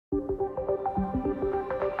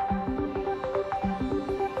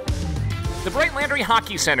The Bright Landry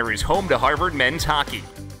Hockey Center is home to Harvard men's hockey.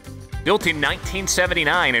 Built in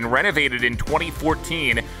 1979 and renovated in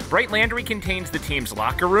 2014, Bright Landry contains the team's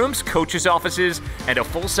locker rooms, coaches' offices, and a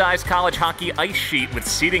full-size college hockey ice sheet with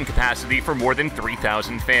seating capacity for more than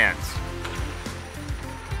 3,000 fans.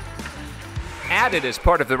 Added as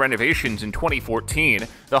part of the renovations in 2014,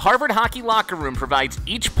 the Harvard Hockey Locker Room provides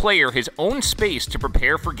each player his own space to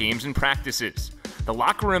prepare for games and practices. The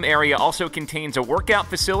locker room area also contains a workout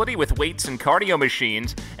facility with weights and cardio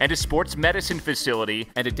machines, and a sports medicine facility,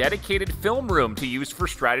 and a dedicated film room to use for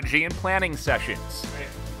strategy and planning sessions. Right.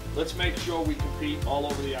 Let's make sure we compete all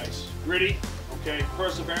over the ice. Gritty, okay,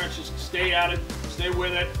 perseverance, just stay at it, stay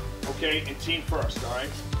with it, okay, and team first, all right?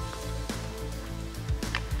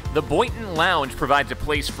 The Boynton Lounge provides a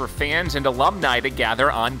place for fans and alumni to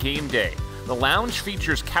gather on game day. The lounge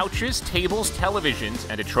features couches, tables, televisions,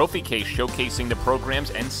 and a trophy case showcasing the program's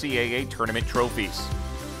NCAA tournament trophies.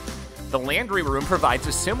 The Landry Room provides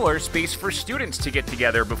a similar space for students to get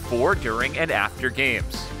together before, during, and after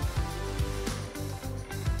games.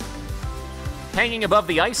 Hanging above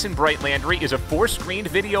the ice in Bright Landry is a 4-screened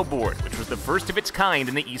video board, which was the first of its kind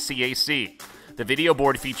in the ECAC. The video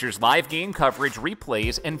board features live game coverage,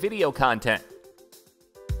 replays, and video content.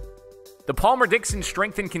 The Palmer-Dixon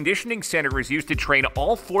Strength and Conditioning Center is used to train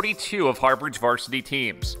all 42 of Harvard's varsity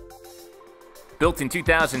teams. Built in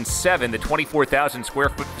 2007, the 24,000 square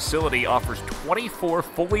foot facility offers 24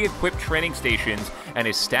 fully equipped training stations and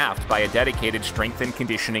is staffed by a dedicated strength and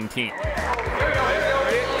conditioning team.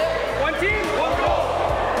 One team, one goal.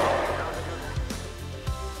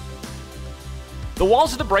 The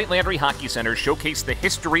walls of the Bright Landry Hockey Center showcase the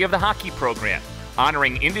history of the hockey program,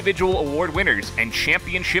 honoring individual award winners and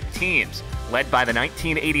championship teams, led by the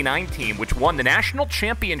 1989 team, which won the national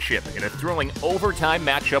championship in a thrilling overtime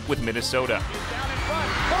matchup with Minnesota. Down in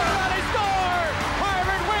front. They score!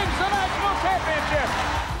 Harvard wins the national championship!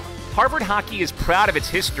 Harvard hockey is proud of its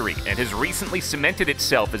history and has recently cemented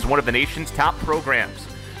itself as one of the nation's top programs.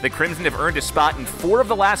 The Crimson have earned a spot in 4 of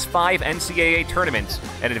the last 5 NCAA tournaments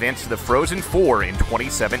and advanced to the Frozen Four in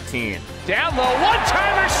 2017. Down low,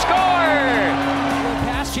 one-timer score!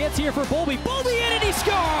 Pass chance here for Bowlby. Bowlby in and he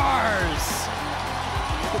scores!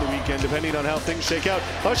 For the weekend, depending on how things shake out.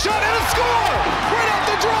 A shot and a score! Right off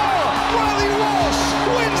the draw! Riley Walsh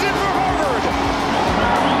wins it for Harvard!